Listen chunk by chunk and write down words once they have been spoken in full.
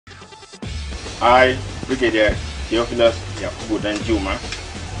I, Brigadier Theophilus Yakubu Danjuma,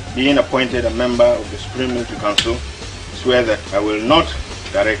 being appointed a member of the Supreme Military Council, swear that I will not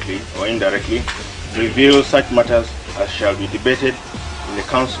directly or indirectly reveal such matters as shall be debated in the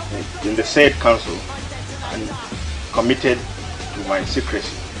council, in the said council, and committed to my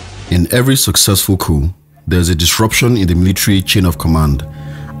secrecy. In every successful coup, there is a disruption in the military chain of command,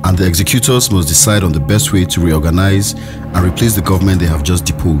 and the executors must decide on the best way to reorganize and replace the government they have just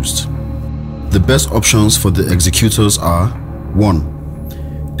deposed. The best options for the executors are: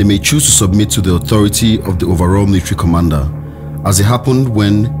 1. They may choose to submit to the authority of the overall military commander, as it happened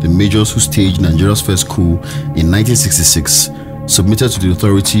when the majors who staged Nigeria's first coup in 1966 submitted to the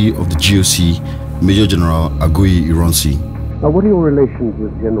authority of the GOC, Major General Agoye Ironsi. Now, what are your relations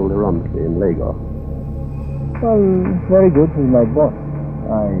with General Ironsi in Lagos? Well, very good. He's my boss.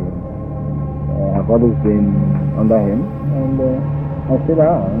 I have always been under him, and I still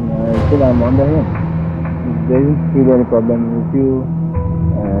am under him. There isn't really any problem. A few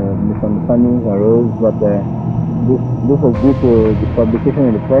misunderstandings arose, but this was due to the publication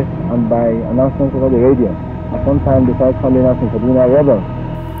in the press and by announcements over the radio. At one time, they started calling us Insurgent rebels.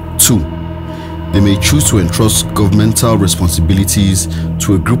 2. They may choose to entrust governmental responsibilities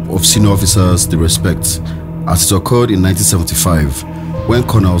to a group of senior officers they respect, as it occurred in 1975, when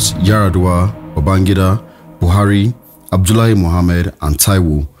Colonels Yaradua, Babangida, Buhari, Abdullahi Mohammed, and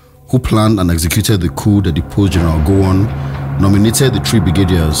Taiwo, who planned and executed the coup that deposed General Gowon, nominated the three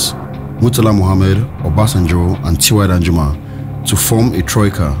brigadiers, Murtala Mohammed, Obasanjo, and T.Y. Danjuma, to form a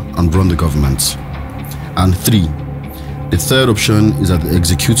troika and run the government. And 3. The third option is that the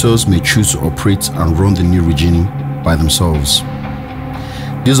executors may choose to operate and run the new regime by themselves.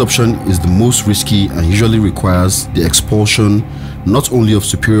 This option is the most risky and usually requires the expulsion not only of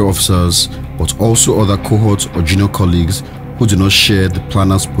superior officers but also other cohorts or junior colleagues who do not share the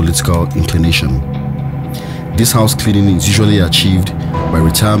planner's political inclination. This house cleaning is usually achieved by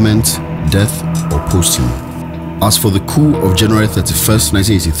retirement, death, or posting. As for the coup of January 31st,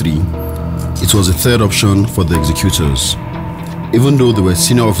 1983, it was the third option for the executors. Even though they were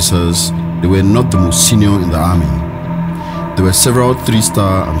senior officers, they were not the most senior in the army. There were several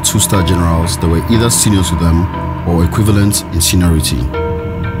 3-star and 2-star generals that were either senior to them or equivalent in seniority.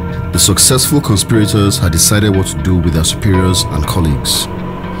 The successful conspirators had decided what to do with their superiors and colleagues.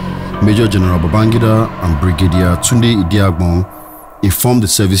 Major General Babangida and Brigadier Tunde Idiagbon informed the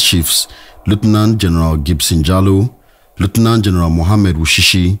service chiefs, Lieutenant General Gibson Jallo, Lieutenant General Mohammed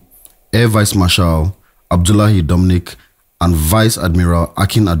Wushishi, Air Vice Marshal Abdullahi Dominic, and Vice Admiral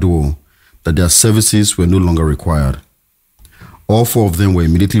Akin Aduo, that their services were no longer required. All 4 of them were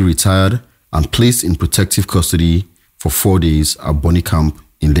immediately retired and placed in protective custody for 4 days at Bonny Camp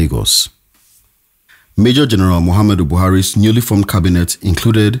in Lagos. Major General Muhammadu Buhari's newly formed cabinet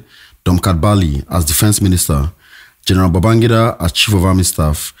included Domkat Bali as Defense Minister, General Babangida as Chief of Army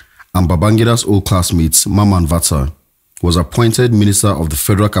Staff, and Babangida's old classmates Maman Vata was appointed Minister of the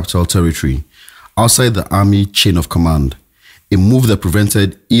Federal Capital Territory, outside the Army chain of command, a move that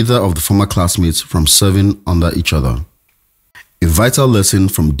prevented either of the former classmates from serving under each other. A vital lesson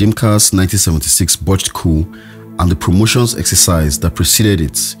from Dimka's 1976 botched coup and the promotions exercise that preceded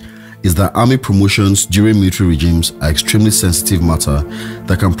it is that army promotions during military regimes are extremely sensitive matter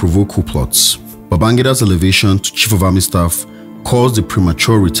that can provoke coup plots. Babangida's elevation to Chief of Army Staff caused the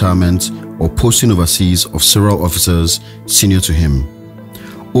premature retirement or posting overseas of several officers senior to him.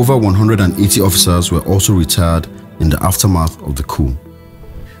 Over 180 officers were also retired in the aftermath of the coup.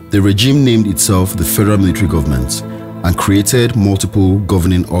 The regime named itself the Federal Military Government and created multiple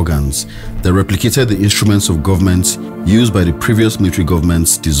governing organs that replicated the instruments of government used by the previous military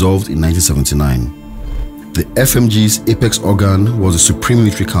governments dissolved in 1979. The FMG's apex organ was the Supreme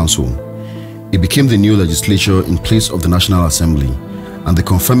Military Council. It became the new legislature in place of the National Assembly and the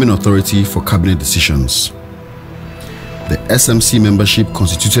confirming authority for cabinet decisions. The SMC membership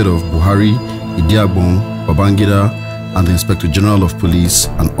constituted of Buhari, Idiagbon, Babangida, and the Inspector General of Police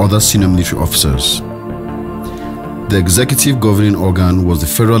and other senior military officers. The executive governing organ was the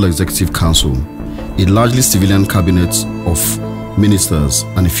Federal Executive Council, a largely civilian cabinet of ministers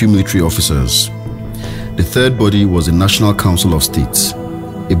and a few military officers. The third body was the National Council of States,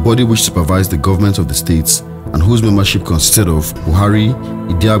 a body which supervised the government of the states and whose membership consisted of Buhari,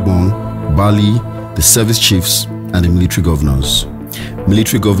 Idiagbon, Bali, the service chiefs, and the military governors.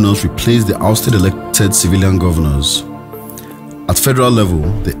 Military governors replaced the ousted elected civilian governors. At federal level,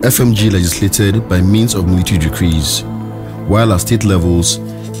 the FMG legislated by means of military decrees, while at state levels,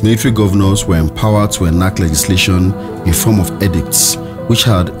 military governors were empowered to enact legislation in form of edicts, which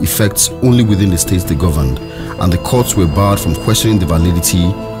had effects only within the states they governed, and the courts were barred from questioning the validity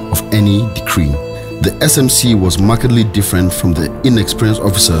of any decree. The SMC was markedly different from the inexperienced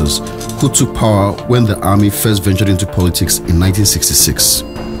officers who took power when the army first ventured into politics in 1966.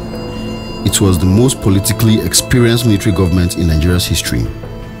 It was the most politically experienced military government in Nigeria's history.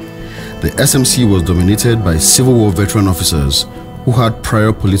 The SMC was dominated by Civil War veteran officers who had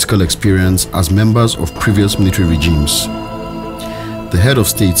prior political experience as members of previous military regimes. The head of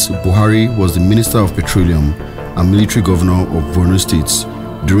state, Buhari, was the Minister of Petroleum and military governor of Borno State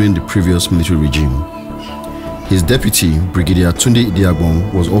during the previous military regime. His deputy, Brigadier Tunde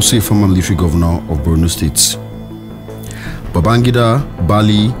Idiagbon, was also a former military governor of Borno State. Babangida,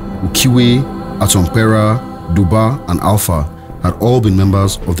 Bali, Ukiwe, Atompera, Duba, and Alpha had all been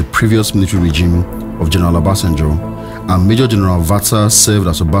members of the previous military regime of General Obasanjo, and Major General Vata served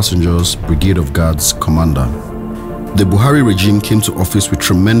as Obasanjo's Brigade of Guards commander. The Buhari regime came to office with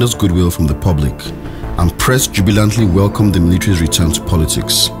tremendous goodwill from the public, and press jubilantly welcomed the military's return to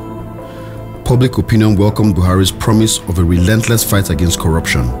politics. Public opinion welcomed Buhari's promise of a relentless fight against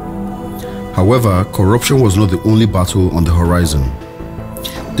corruption. However, corruption was not the only battle on the horizon.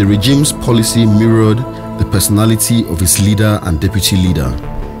 The regime's policy mirrored the personality of its leader and deputy leader.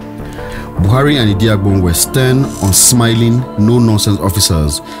 Buhari and Idiagbon were stern, unsmiling, no-nonsense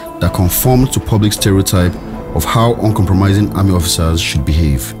officers that conformed to public stereotype of how uncompromising army officers should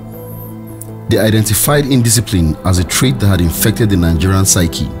behave. They identified indiscipline as a trait that had infected the Nigerian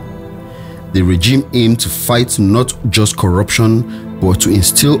psyche. The regime aimed to fight not just corruption, but to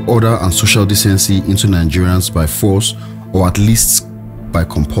instill order and social decency into Nigerians by force, or at least by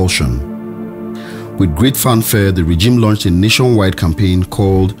compulsion. With great fanfare, the regime launched a nationwide campaign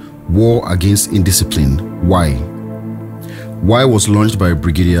called War Against Indiscipline, Why? Why was launched by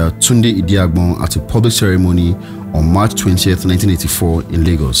Brigadier Tunde Idiagbon at a public ceremony on March 20th, 1984 in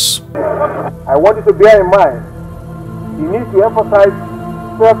Lagos. I want you to bear in mind, you need to emphasize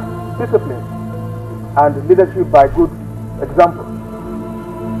self-discipline and leadership by good example.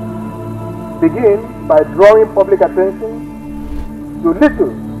 Begin by drawing public attention to little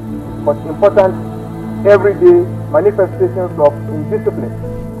but important everyday manifestations of indiscipline,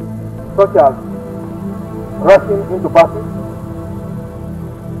 such as rushing into buses,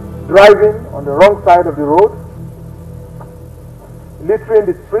 driving on the wrong side of the road, littering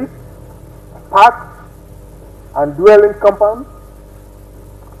the streets, parks and dwelling compounds,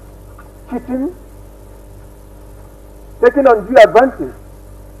 cheating, taking undue advantage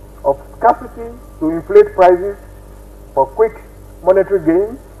of scarcity to inflate prices for quick monetary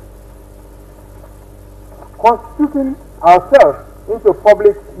gains, constituting ourselves into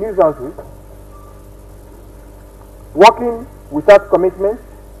public nuisances, working without commitment,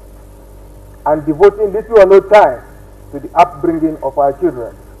 and devoting little or no time to the upbringing of our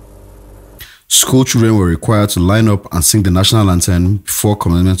children. School children were required to line up and sing the national anthem before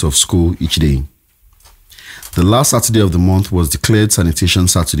commencement of school each day. The last Saturday of the month was declared Sanitation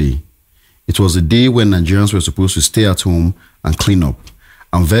Saturday. It was a day when Nigerians were supposed to stay at home and clean up,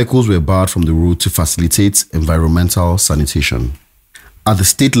 and vehicles were barred from the road to facilitate environmental sanitation. At the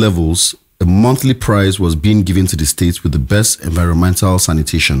state levels, a monthly prize was being given to the states with the best environmental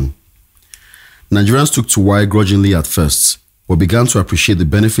sanitation. Nigerians took to why grudgingly at first, but began to appreciate the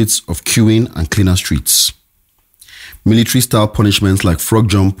benefits of queuing and cleaner streets. Military-style punishments like frog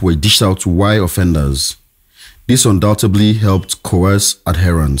jump were dished out to why offenders. This undoubtedly helped coerce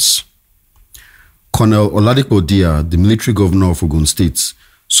adherence. Colonel Oladipo Dia, the military governor of Ogun State,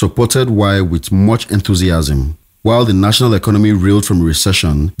 supported why with much enthusiasm. While the national economy reeled from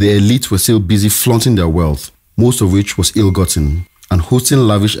recession, the elite were still busy flaunting their wealth, most of which was ill-gotten, and hosting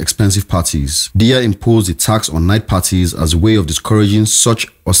lavish, expensive parties. Dia imposed a tax on night parties as a way of discouraging such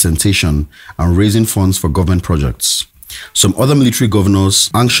ostentation and raising funds for government projects. Some other military governors,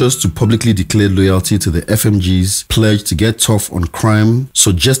 anxious to publicly declare loyalty to the FMG's pledge to get tough on crime,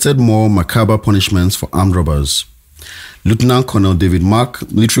 suggested more macabre punishments for armed robbers. Lieutenant Colonel David Mark,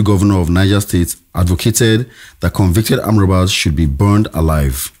 military governor of Niger State, advocated that convicted armed robbers should be burned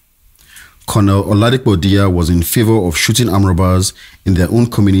alive. Colonel Oladipo Dia was in favor of shooting armed robbers in their own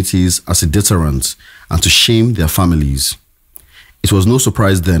communities as a deterrent and to shame their families. It was no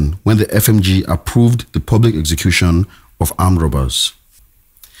surprise then when the FMG approved the public execution of armed robbers.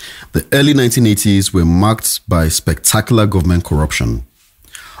 The early 1980s were marked by spectacular government corruption.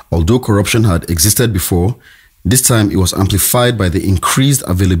 Although corruption had existed before, this time it was amplified by the increased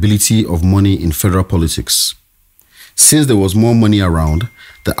availability of money in federal politics. Since there was more money around,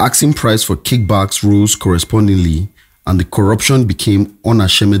 the asking price for kickbacks rose correspondingly, and the corruption became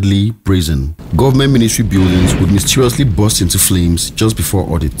unashamedly brazen. Government ministry buildings would mysteriously burst into flames just before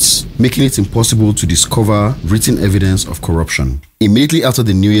audits, making it impossible to discover written evidence of corruption. Immediately after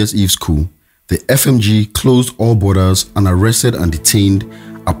the New Year's Eve coup, the FMG closed all borders and arrested and detained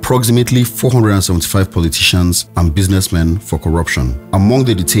approximately 475 politicians and businessmen for corruption. Among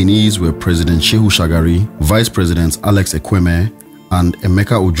the detainees were President Shehu Shagari, Vice President Alex Ekweme, and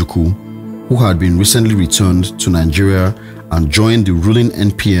Emeka Ojukwu, who had been recently returned to Nigeria and joined the ruling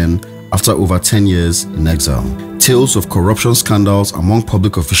NPN after over 10 years in exile. Tales of corruption scandals among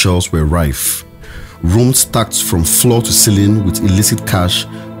public officials were rife. Rooms stacked from floor to ceiling with illicit cash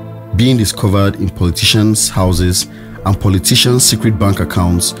being discovered in politicians' houses and politicians' secret bank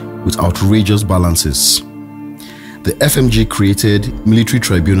accounts with outrageous balances. The FMG created military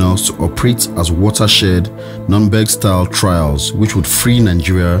tribunals to operate as watershed, Nuremberg-style trials which would free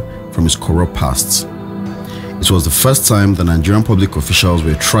Nigeria from its corrupt past. It was the first time that Nigerian public officials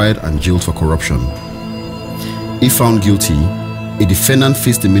were tried and jailed for corruption. If found guilty, a defendant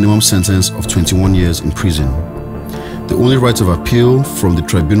faced a minimum sentence of 21 years in prison. The only right of appeal from the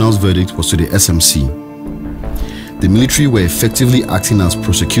tribunal's verdict was to the SMC. The military were effectively acting as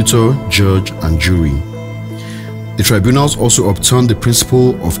prosecutor, judge, and jury. The tribunals also upturned the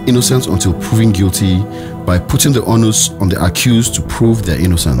principle of innocence until proven guilty by putting the onus on the accused to prove their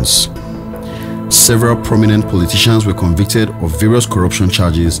innocence. Several prominent politicians were convicted of various corruption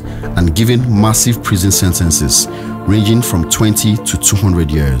charges and given massive prison sentences ranging from 20 to 200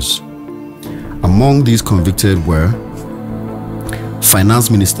 years. Among these convicted were Finance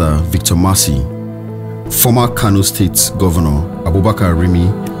Minister Victor Masi, former Kano State Governor Abubakar Rimi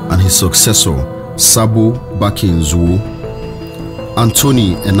and his successor Sabo Bakinzuo,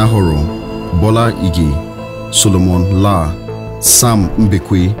 Anthony Enahoro, Bola Ige, Solomon La, Sam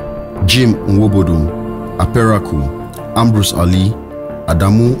Mbekwe, Jim Nwobodo, Aperaku, Ambrose Ali,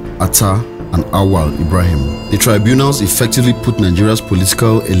 Adamu Atta, and Awal Ibrahim. The tribunals effectively put Nigeria's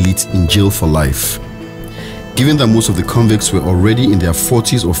political elite in jail for life. Given that most of the convicts were already in their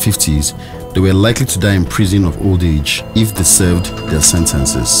 40s or 50s, they were likely to die in prison of old age if they served their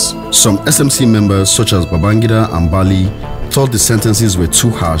sentences. Some SMC members such as Babangida and Bali thought the sentences were too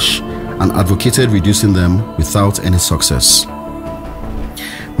harsh and advocated reducing them without any success.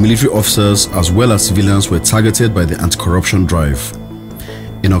 Military officers as well as civilians were targeted by the anti-corruption drive.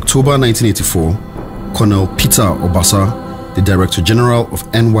 In October 1984, Colonel Peter Obasa, the Director General of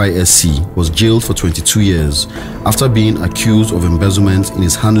NYSC, was jailed for 22 years after being accused of embezzlement in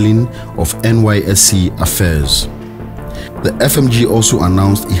his handling of NYSC affairs. The FMG also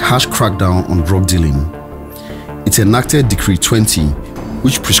announced a harsh crackdown on drug dealing. It enacted Decree 20,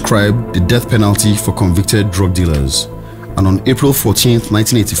 which prescribed the death penalty for convicted drug dealers. And on April 14,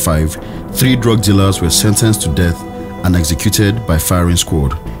 1985, 3 drug dealers were sentenced to death and executed by firing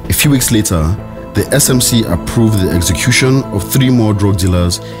squad. A few weeks later, the SMC approved the execution of 3 more drug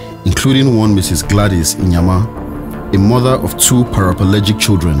dealers, including one Mrs. Gladys Inyama, a mother of 2 paraplegic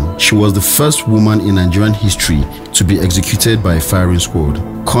children. She was the first woman in Nigerian history to be executed by a firing squad.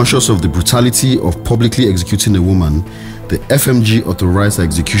 Conscious of the brutality of publicly executing a woman, the FMG authorized her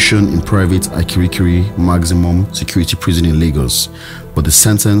execution in private Akirikiri Maximum Security Prison in Lagos, but the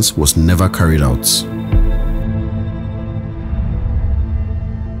sentence was never carried out.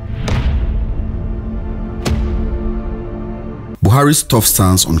 Buhari's tough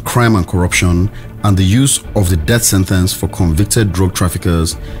stance on crime and corruption and the use of the death sentence for convicted drug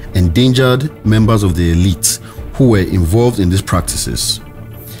traffickers endangered members of the elite who were involved in these practices.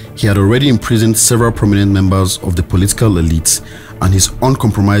 He had already imprisoned several prominent members of the political elite, and his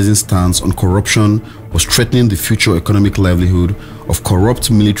uncompromising stance on corruption was threatening the future economic livelihood of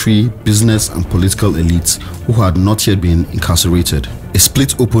corrupt military, business, and political elites who had not yet been incarcerated. A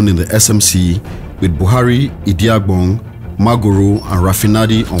split opened in the SMC with Buhari, Idiagbong, Magoro, and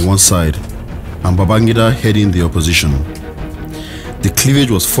Rafinadi on one side, and Babangida heading the opposition. The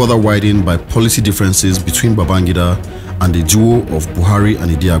cleavage was further widened by policy differences between Babangida and the duo of Buhari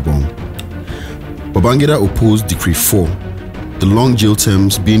and Idiagbong. Babangida opposed Decree 4, the long jail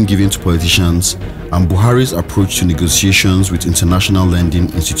terms being given to politicians, and Buhari's approach to negotiations with international lending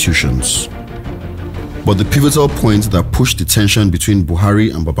institutions. But the pivotal point that pushed the tension between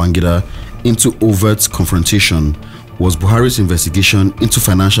Buhari and Babangida into overt confrontation was Buhari's investigation into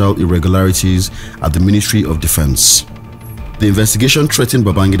financial irregularities at the Ministry of Defense. The investigation threatened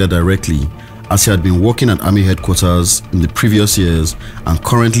Babangida directly, as he had been working at Army headquarters in the previous years and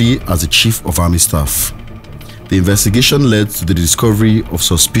currently as the Chief of Army Staff. The investigation led to the discovery of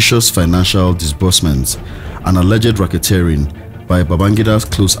suspicious financial disbursements and alleged racketeering by Babangida's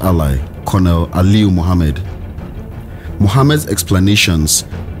close ally, Colonel Aliyu Mohammed. Mohammed's explanations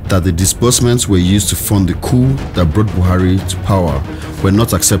that the disbursements were used to fund the coup that brought Buhari to power were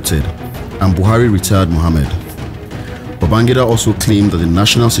not accepted, and Buhari retired Mohammed. Babangida also claimed that the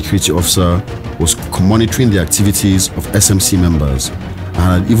national security officer was monitoring the activities of SMC members and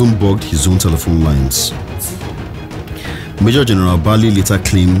had even bugged his own telephone lines. Major General Bali later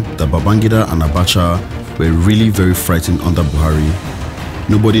claimed that Babangida and Abacha were really very frightened under Buhari.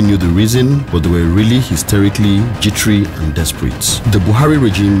 Nobody knew the reason, but they were really hysterically jittery and desperate. The Buhari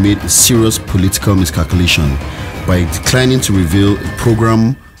regime made a serious political miscalculation by declining to reveal a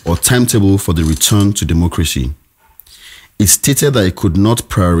program or timetable for the return to democracy. It stated that it could not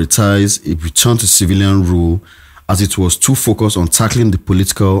prioritize a return to civilian rule as it was too focused on tackling the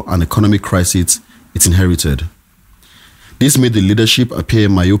political and economic crisis it inherited. This made the leadership appear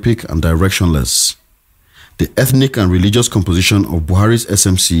myopic and directionless. The ethnic and religious composition of Buhari's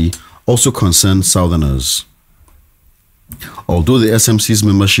SMC also concerned Southerners. Although the SMC's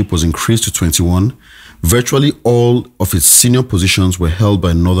membership was increased to 21, virtually all of its senior positions were held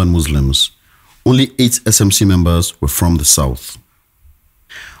by Northern Muslims. Only 8 SMC members were from the South.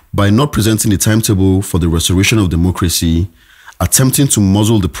 By not presenting the timetable for the restoration of democracy, attempting to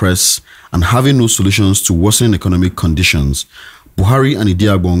muzzle the press, and having no solutions to worsening economic conditions, Buhari and Idi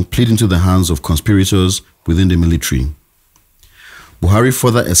Agbon played into the hands of conspirators within the military. Buhari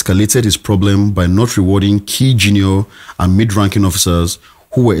further escalated his problem by not rewarding key junior and mid-ranking officers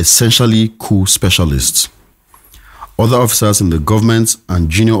who were essentially coup specialists. Other officers in the government and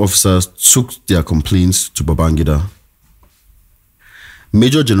junior officers took their complaints to Babangida.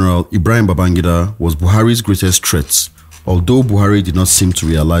 Major General Ibrahim Babangida was Buhari's greatest threat, although Buhari did not seem to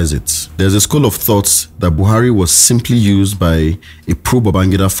realize it. There's a school of thought that Buhari was simply used by a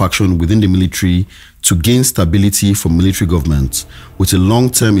pro-Babangida faction within the military to gain stability for military government, with a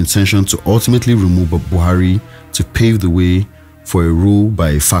long-term intention to ultimately remove Buhari to pave the way for a rule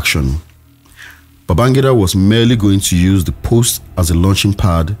by a faction. Babangida was merely going to use the post as a launching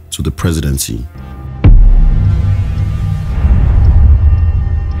pad to the presidency.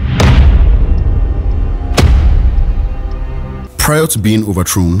 Prior to being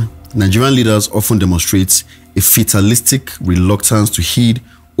overthrown, Nigerian leaders often demonstrate a fatalistic reluctance to heed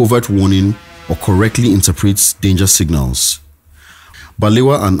overt warning or correctly interpret danger signals.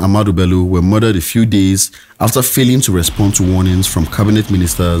 Balewa and Ahmadu Bello were murdered a few days after failing to respond to warnings from cabinet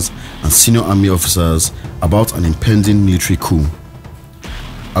ministers and senior army officers about an impending military coup.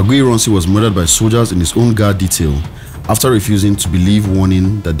 Aguiyi Ironsi was murdered by soldiers in his own guard detail after refusing to believe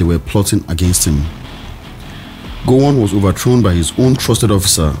warning that they were plotting against him. Gowon was overthrown by his own trusted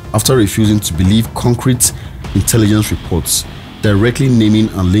officer after refusing to believe concrete intelligence reports directly naming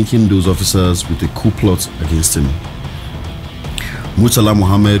and linking those officers with a coup plot against him. Murtala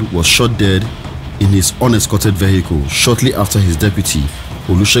Muhammad was shot dead in his unescorted vehicle shortly after his deputy,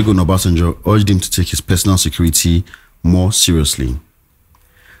 Olusegun Obasanjo, urged him to take his personal security more seriously.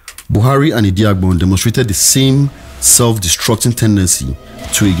 Buhari and Idi Agbon demonstrated the same self-destructing tendency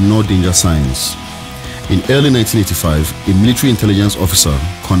to ignore danger signs. In early 1985, a military intelligence officer,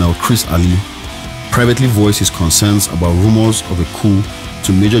 Colonel Chris Ali, privately voiced his concerns about rumors of a coup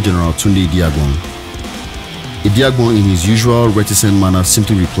to Major General Tunde Idi Agbon. Idi Agbon, in his usual reticent manner,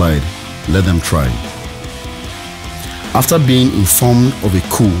 simply replied, "Let them try." After being informed of a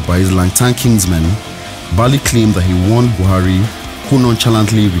coup by his Langtan kinsmen, Bali claimed that he warned Buhari, who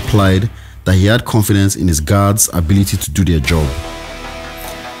nonchalantly replied that he had confidence in his guards' ability to do their job.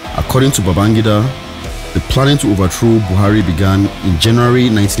 According to Babangida, the planning to overthrow Buhari began in January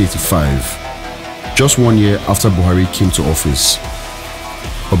 1985, just 1 year after Buhari came to office.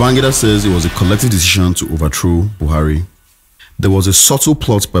 Babangida says it was a collective decision to overthrow Buhari. There was a subtle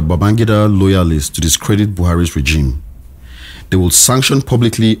plot by Babangida loyalists to discredit Buhari's regime. They would sanction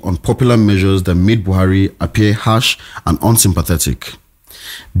publicly unpopular measures that made Buhari appear harsh and unsympathetic.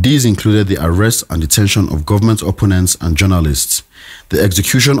 These included the arrest and detention of government opponents and journalists, the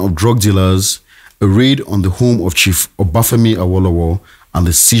execution of drug dealers, a raid on the home of Chief Obafemi Awolowo and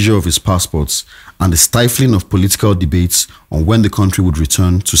the seizure of his passports, and the stifling of political debates on when the country would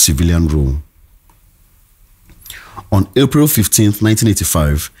return to civilian rule. On April 15,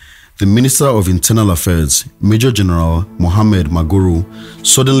 1985, the Minister of Internal Affairs, Major General Muhammadu Buhari,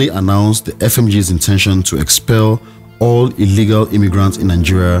 suddenly announced the FMG's intention to expel all illegal immigrants in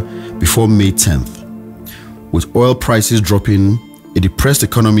Nigeria before May 10th. With oil prices dropping, a depressed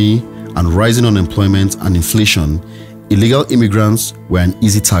economy, and rising unemployment and inflation, illegal immigrants were an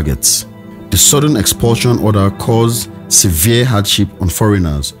easy target. The sudden expulsion order caused severe hardship on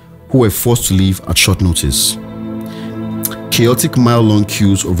foreigners who were forced to leave at short notice. Chaotic mile-long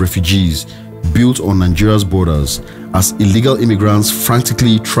queues of refugees built on Nigeria's borders, as illegal immigrants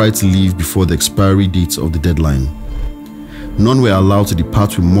frantically tried to leave before the expiry date of the deadline. None were allowed to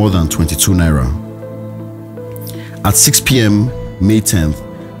depart with more than 22 naira. At 6 p.m. May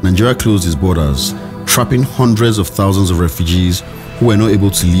 10th, Nigeria closed its borders, trapping hundreds of thousands of refugees who were not able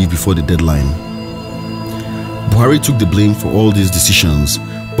to leave before the deadline. Buhari took the blame for all these decisions,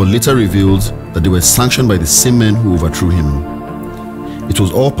 but later revealed that they were sanctioned by the same men who overthrew him. It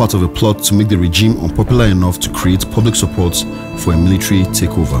was all part of a plot to make the regime unpopular enough to create public support for a military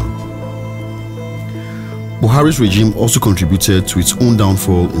takeover. Buhari's regime also contributed to its own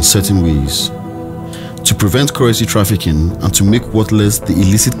downfall in certain ways. To prevent currency trafficking and to make worthless the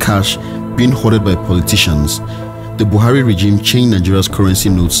illicit cash being hoarded by politicians, the Buhari regime changed Nigeria's currency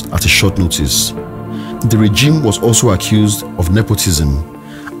notes at a short notice. The regime was also accused of nepotism,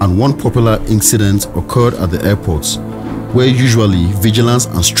 and one popular incident occurred at the airports, where usually vigilance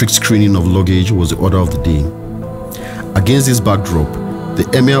and strict screening of luggage was the order of the day. Against this backdrop, the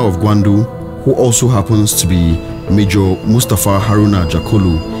Emir of Gwandu, who also happens to be Major Mustafa Haruna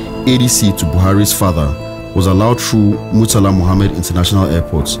Jakolo, ADC to Buhari's father, was allowed through Murtala Mohammed International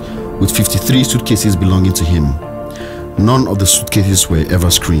Airport with 53 suitcases belonging to him. None of the suitcases were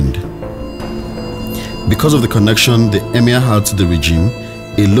ever screened. Because of the connection the Emir had to the regime,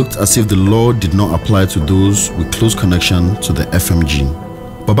 it looked as if the law did not apply to those with close connection to the FMG.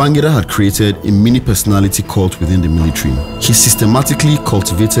 Babangida had created a mini-personality cult within the military. He systematically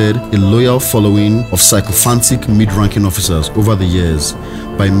cultivated a loyal following of sycophantic mid-ranking officers over the years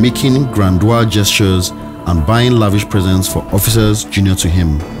by making grandeur gestures and buying lavish presents for officers junior to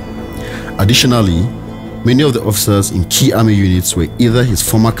him. Additionally, many of the officers in key army units were either his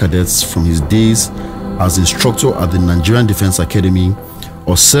former cadets from his days as instructor at the Nigerian Defense Academy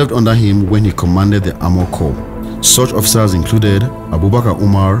or served under him when he commanded the Armor Corps. Such officers included Abubakar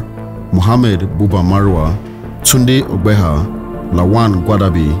Umar, Mohammed Buba Marwa, Tunde Ogbeha, Lawan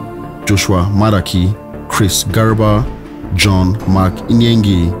Gwadabe, Joshua Madaki, Chris Garba, John Mark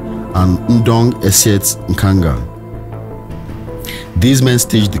Inyenge, and Ndong Esiet Nkanga. These men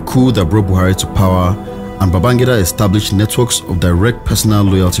staged the coup that brought Buhari to power, and Babangida established networks of direct personal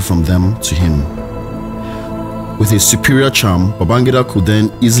loyalty from them to him. With his superior charm, Babangida could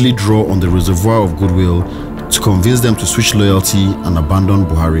then easily draw on the reservoir of goodwill to convince them to switch loyalty and abandon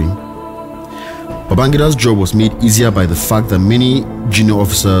Buhari. Babangida's job was made easier by the fact that many junior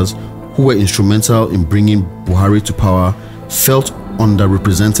officers who were instrumental in bringing Buhari to power felt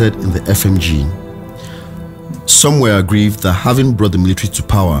underrepresented in the FMG. Some were aggrieved that having brought the military to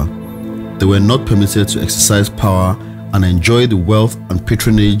power, they were not permitted to exercise power and enjoy the wealth and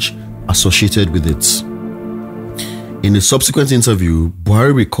patronage associated with it. In a subsequent interview,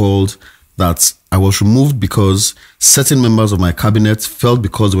 Buhari recalled that I was removed because certain members of my cabinet felt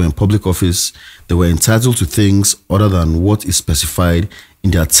because they were in public office, they were entitled to things other than what is specified in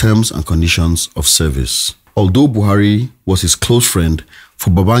their terms and conditions of service. Although Buhari was his close friend,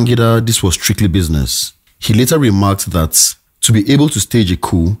 for Babangida this was strictly business. He later remarked that to be able to stage a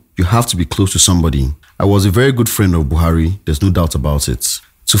coup, you have to be close to somebody. I was a very good friend of Buhari, there's no doubt about it.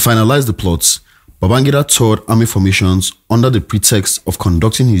 To finalize the plots, Babangida toured army formations under the pretext of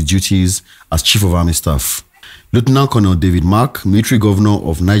conducting his duties as Chief of Army Staff. Lieutenant Colonel David Mark, military governor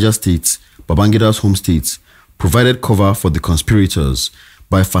of Niger State, Babangida's home state, provided cover for the conspirators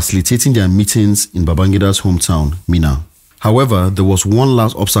by facilitating their meetings in Babangida's hometown, Mina. However, there was one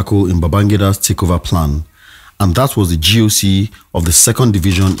last obstacle in Babangida's takeover plan, and that was the GOC of the 2nd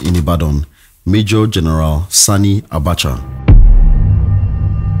Division in Ibadan, Major General Sani Abacha.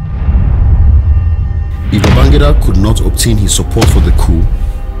 If Babangida could not obtain his support for the coup,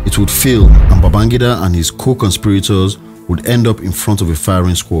 it would fail and Babangida and his co-conspirators would end up in front of a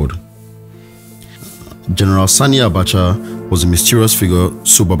firing squad. General Sani Abacha was a mysterious figure,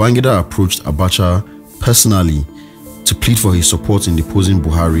 so Babangida approached Abacha personally to plead for his support in deposing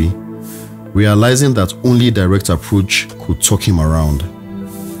Buhari, realizing that only a direct approach could talk him around.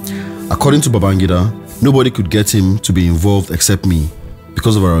 According to Babangida, nobody could get him to be involved except me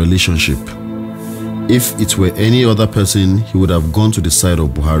because of our relationship. If it were any other person, he would have gone to the side of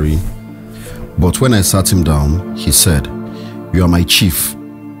Buhari. But when I sat him down, he said, "You are my chief.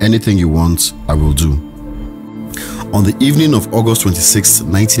 Anything you want, I will do." On the evening of August 26,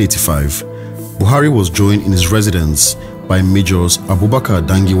 1985, Buhari was joined in his residence by Majors Abubakar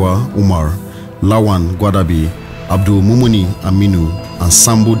Dangiwa Umar, Lawan Gwadabe, Abdul Mumuni Aminu, and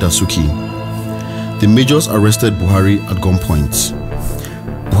Sambo Dasuki. The majors arrested Buhari at gunpoint.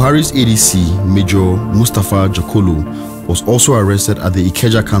 Buhari's ADC, Major Mustafa Jakolo, was also arrested at the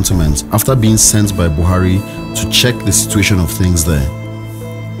Ikeja cantonment after being sent by Buhari to check the situation of things there.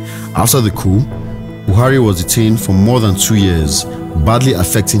 After the coup, Buhari was detained for more than 2 years, badly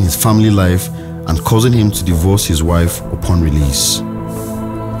affecting his family life and causing him to divorce his wife upon release.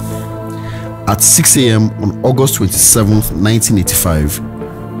 At 6 a.m. on August 27,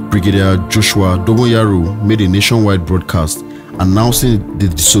 1985, Brigadier Joshua Dogonyaru made a nationwide broadcast announcing the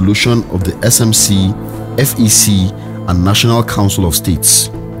dissolution of the SMC, FEC, and National Council of States.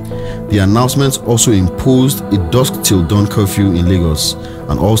 The announcement also imposed a dusk till dawn curfew in Lagos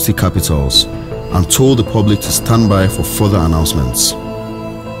and all state capitals, and told the public to stand by for further announcements.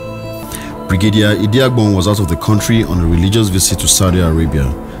 Brigadier Idiagbon was out of the country on a religious visit to Saudi Arabia,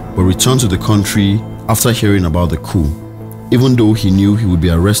 but returned to the country after hearing about the coup, even though he knew he would be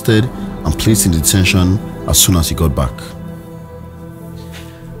arrested and placed in detention as soon as he got back.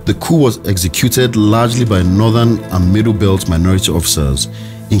 The coup was executed largely by Northern and Middle Belt minority officers,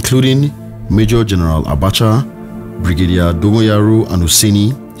 including Major General Abacha, Brigadier Dogonyaru and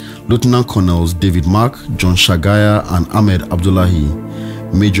Hussaini, Lieutenant Colonels David Mark, John Shagaya and Ahmed Abdullahi,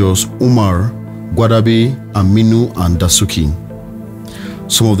 Majors Umar, Gwadabe, Aminu and Dasuki.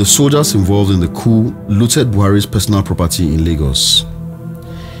 Some of the soldiers involved in the coup looted Buhari's personal property in Lagos.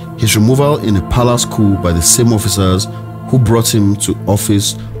 His removal in a palace coup by the same officers who brought him to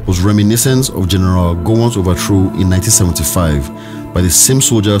office was reminiscent of General Gowon's overthrow in 1975 by the same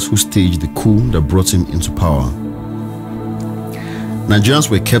soldiers who staged the coup that brought him into power. Nigerians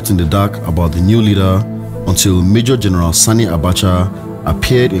were kept in the dark about the new leader until Major General Sani Abacha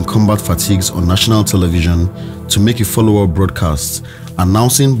appeared in combat fatigues on national television to make a follow-up broadcast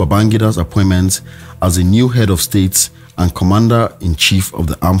announcing Babangida's appointment as the new head of state and commander-in-chief of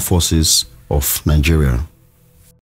the armed forces of Nigeria.